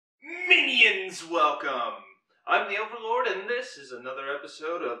Canadians, welcome! I'm the Overlord, and this is another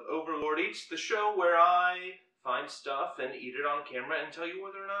episode of Overlord Eats, the show where I find stuff and eat it on camera and tell you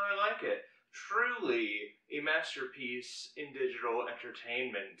whether or not I like it. Truly a masterpiece in digital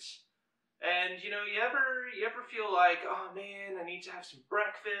entertainment. And, you ever feel like, oh man, I need to have some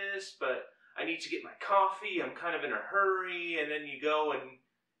breakfast, but I need to get my coffee, I'm kind of in a hurry, and then you go and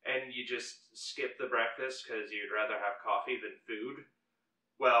you just skip the breakfast because you'd rather have coffee than food?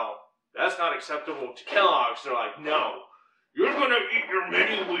 Well, that's not acceptable to Kelloggs. They're like, no, you're gonna eat your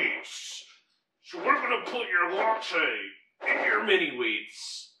mini wheats, so we're gonna put your latte in your mini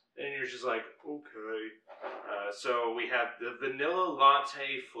wheats. And you're just like, okay. So we have the vanilla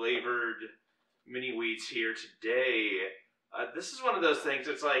latte flavored mini wheats here today. This is one of those things,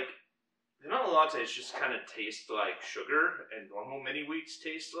 it's like, vanilla lattes just kind of taste like sugar, and normal mini wheats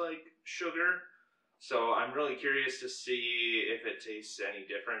taste like sugar. So I'm really curious to see if it tastes any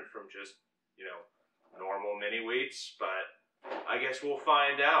different from just, normal mini wheats, but I guess we'll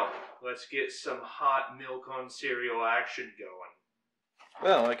find out. Let's get some hot milk on cereal action going.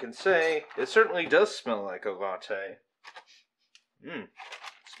 Well, I can say it certainly does smell like a latte.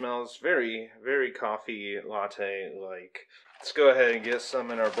 Smells very, very coffee latte-like. Let's go ahead and get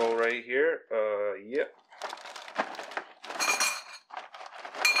some in our bowl right here. Yep.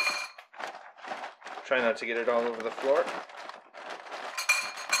 Try not to get it all over the floor.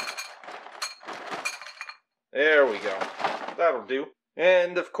 There we go. That'll do.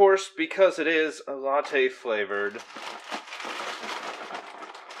 And of course, because it is a latte flavored,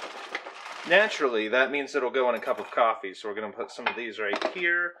 naturally that means it'll go in a cup of coffee. So we're going to put some of these right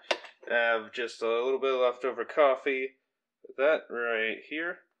here. Have just a little bit of leftover coffee. Put that right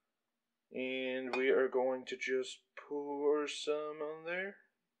here. And we are going to just pour some on there.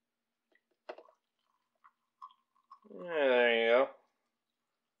 There you go.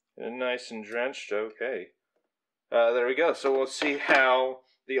 And nice and drenched. Okay. There we go. So we'll see how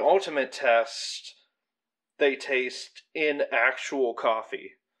the ultimate test they taste in actual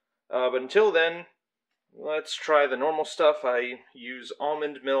coffee. But until then, let's try the normal stuff. I use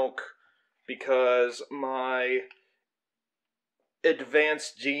almond milk because my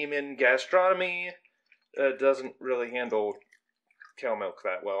advanced demon gastronomy doesn't really handle cow milk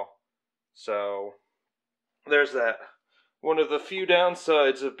that well. So there's that. One of the few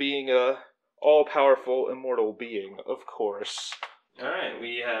downsides of being a all-powerful immortal being, of course. Alright,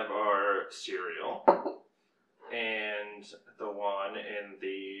 we have our cereal. And the one in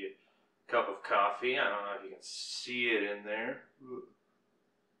the cup of coffee. I don't know if you can see it in there.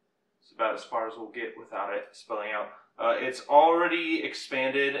 It's about as far as we'll get without it spelling out. It's already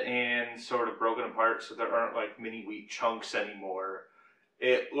expanded and sort of broken apart, so there aren't like mini wheat chunks anymore.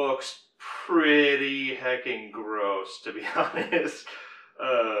 It looks pretty heckin' gross, to be honest.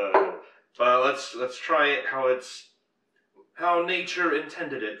 But let's try it how nature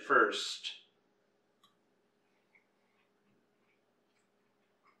intended it first.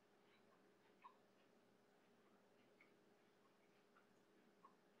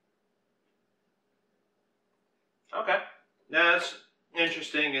 Okay, that's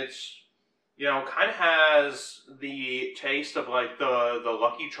interesting. It's, kind of has the taste of like the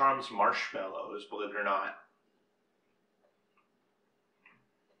Lucky Charms marshmallows, believe it or not.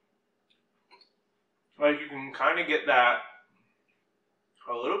 Like, you can kind of get that,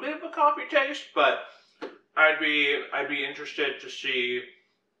 a little bit of a coffee taste, but I'd be interested to see,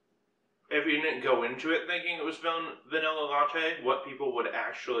 if you didn't go into it thinking it was vanilla latte, what people would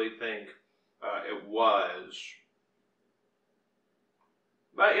actually think it was.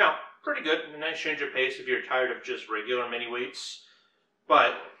 But yeah, pretty good. A nice change of pace if you're tired of just regular mini wheats.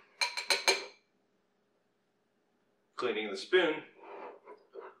 But cleaning the spoon,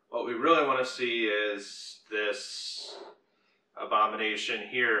 what we really want to see is this abomination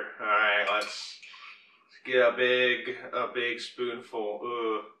here. Alright, let's get a big spoonful.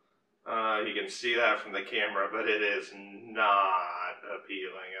 Ooh. You can see that from the camera, but it is not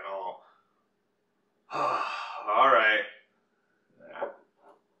appealing at all. Alright.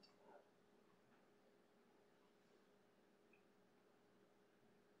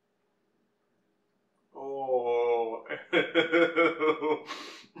 Oh,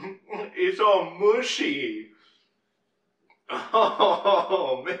 it's all mushy.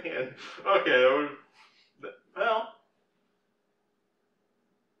 Oh, man. Okay, well,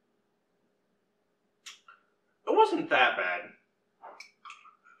 it wasn't that bad.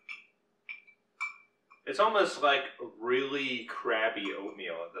 It's almost like really crappy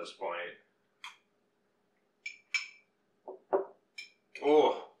oatmeal at this point.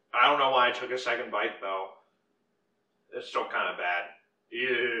 Oh, I don't know why I took a second bite, though. It's still kind of bad.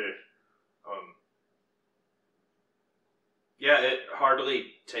 Ew. hardly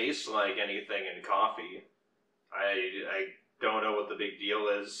tastes like anything in coffee. I don't know what the big deal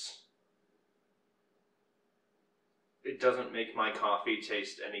is. It doesn't make my coffee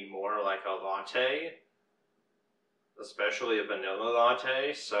taste any more like a latte, especially a vanilla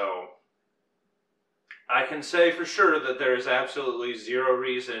latte, so I can say for sure that there is absolutely zero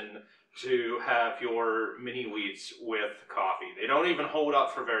reason to have your mini wheats with coffee. They don't even hold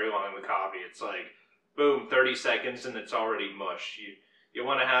up for very long in the coffee. It's like, boom, 30 seconds and it's already mush. You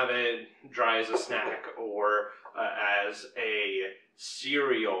want to have it dry as a snack or as a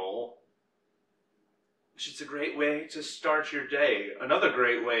cereal. It's a great way to start your day. Another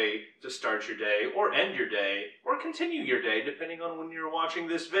great way to start your day, or end your day, or continue your day, depending on when you're watching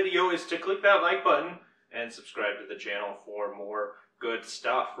this video, is to click that like button and subscribe to the channel for more good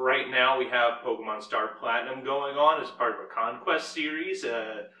stuff. Right now we have Pokemon Star Platinum going on as part of a Conquest series,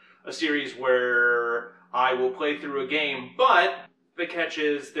 a series where I will play through a game, but the catch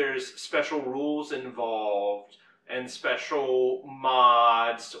is there's special rules involved and special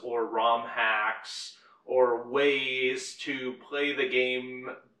mods or ROM hacks or ways to play the game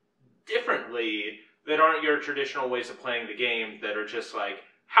differently that aren't your traditional ways of playing the game, that are just like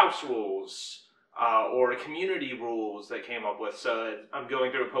house rules or community rules that came up with. So I'm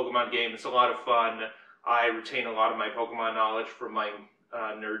going through a Pokemon game. It's a lot of fun. I retain a lot of my Pokemon knowledge from my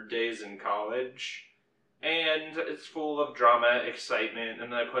nerd days in college. And it's full of drama, excitement,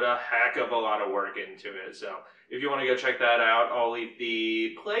 and I put a heck of a lot of work into it. So if you want to go check that out, I'll leave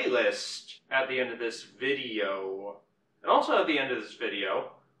the playlist at the end of this video. And also at the end of this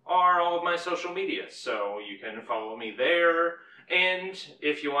video are all of my social media, so you can follow me there. And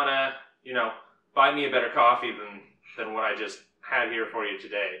if you want to, buy me a better coffee than what I just had here for you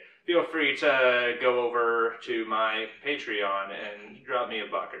today, feel free to go over to my Patreon and drop me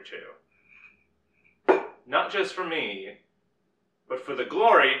 $1 or $2. Not just for me, but for the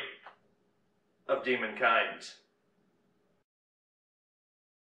glory of demonkind.